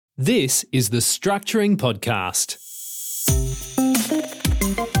This is the Structuring Podcast.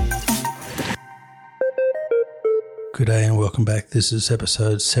 Good day and welcome back. This is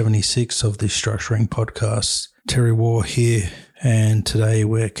episode 76 of the Structuring Podcast. Terry Waugh here, and today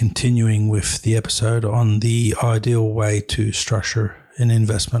we're continuing with the episode on the ideal way to structure an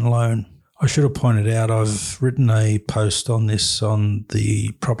investment loan. I should have pointed out I've written a post on this on the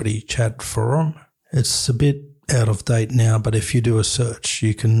Property Chat forum. It's a bit out of date now, but if you do a search,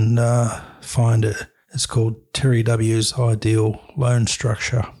 you can find it. It's called Terry W's Ideal Loan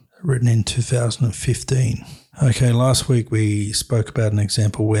Structure, written in 2015. Okay, last week we spoke about an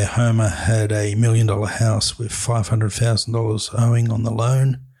example where Homer had a $1 million house with $500,000 owing on the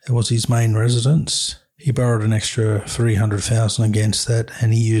loan. It was his main residence. He borrowed an extra $300,000 against that,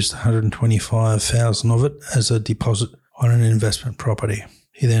 and he used $125,000 of it as a deposit on an investment property.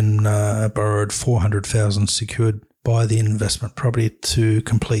 He then borrowed $400,000 secured by the investment property to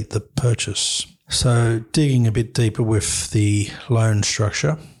complete the purchase. So digging a bit deeper with the loan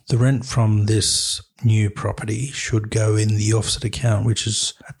structure, the rent from this new property should go in the offset account, which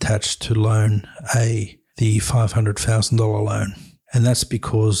is attached to loan A, the $500,000 loan. And that's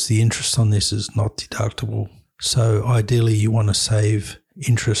because the interest on this is not deductible. So ideally you want to save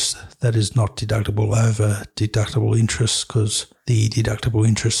interest that is not deductible over deductible interest, because the deductible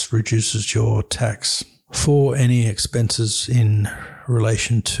interest reduces your tax. For any expenses in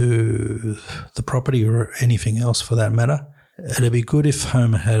relation to the property or anything else for that matter, it'd be good if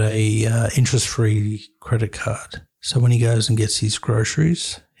Homer had a interest-free credit card. So when he goes and gets his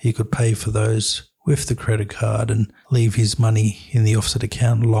groceries, he could pay for those with the credit card and leave his money in the offset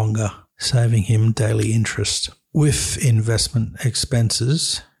account longer, saving him daily interest. With investment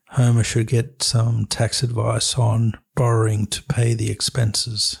expenses, Homer should get some tax advice on borrowing to pay the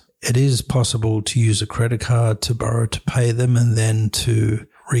expenses. It is possible to use a credit card to borrow to pay them and then to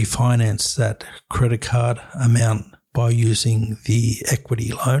refinance that credit card amount by using the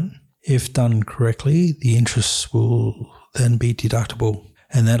equity loan. If done correctly, the interest will then be deductible,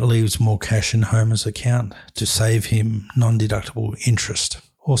 and that leaves more cash in Homer's account to save him non-deductible interest.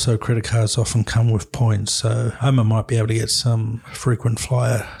 Also, credit cards often come with points, so Homer might be able to get some frequent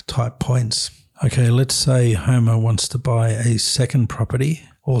flyer type points. Okay, let's say Homer wants to buy a second property,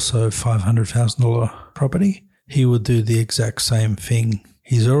 also $500,000 property. He would do the exact same thing.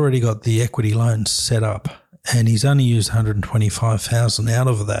 He's already got the equity loan set up, and he's only used $125,000 out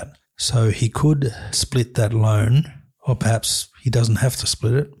of that. So he could split that loan, or perhaps he doesn't have to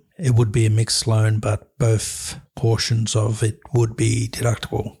split it. It would be a mixed loan, but both portions of it would be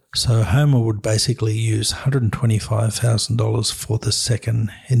deductible. So Homer would basically use $125,000 for the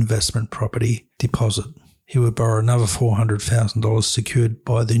second investment property deposit. He would borrow another $400,000 secured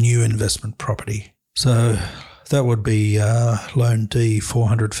by the new investment property. So that would be loan D,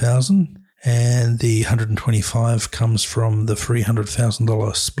 $400,000. And the $125,000 comes from the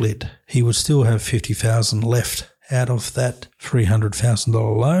 $300,000 split. He would still have $50,000 left out of that $300,000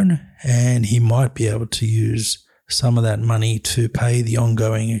 loan, and he might be able to use some of that money to pay the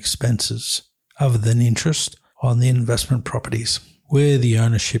ongoing expenses other than interest on the investment properties. Where the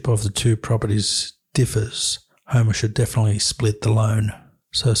ownership of the two properties differs, Homer should definitely split the loan.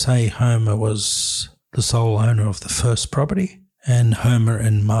 So say Homer was the sole owner of the first property, and Homer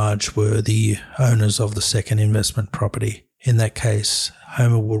and Marge were the owners of the second investment property. In that case,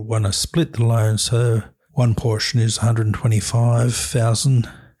 Homer would want to split the loan, so one portion is $125,000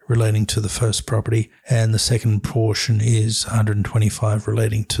 relating to the first property, and the second portion is $125,000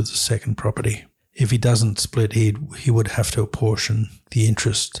 relating to the second property. If he doesn't split, he would have to apportion the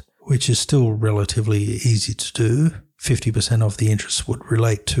interest, which is still relatively easy to do. 50% of the interest would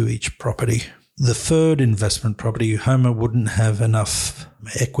relate to each property. The third investment property, Homer wouldn't have enough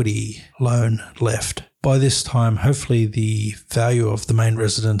equity loan left. By this time, hopefully the value of the main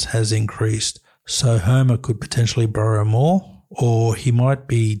residence has increased, so Homer could potentially borrow more, or he might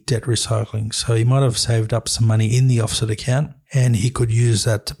be debt recycling. So he might have saved up some money in the offset account, and he could use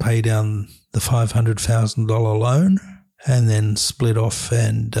that to pay down the $500,000 loan and then split off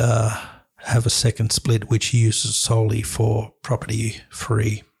and have a second split, which he uses solely for property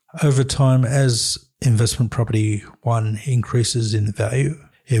 3. Over time, as investment property 1 increases in value,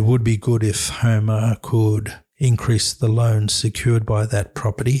 it would be good if Homer could increase the loan secured by that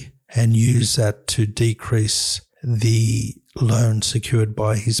property and use that to decrease the loan secured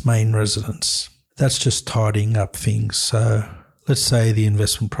by his main residence. That's just tidying up things. So let's say the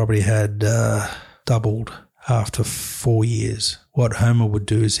investment property had doubled after 4 years. What Homer would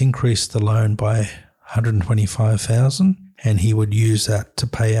do is increase the loan by $125,000, and he would use that to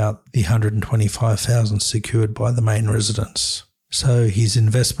pay out the $125,000 secured by the main residence. So his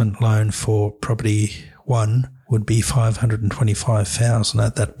investment loan for property 1 would be $525,000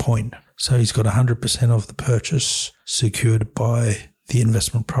 at that point. So he's got 100% of the purchase secured by the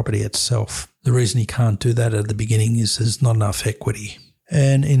investment property itself. The reason he can't do that at the beginning is there's not enough equity.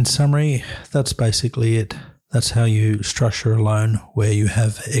 And in summary, that's basically it. That's how you structure a loan where you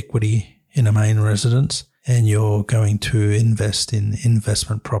have equity in a main residence and you're going to invest in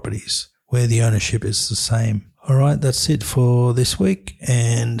investment properties where the ownership is the same. All right, that's it for this week,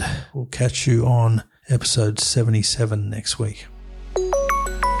 and we'll catch you on episode 77 next week.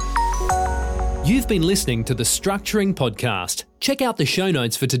 You've been listening to the Structuring Podcast. Check out the show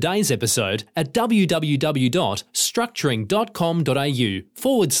notes for today's episode at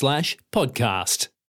www.structuring.com.au/podcast.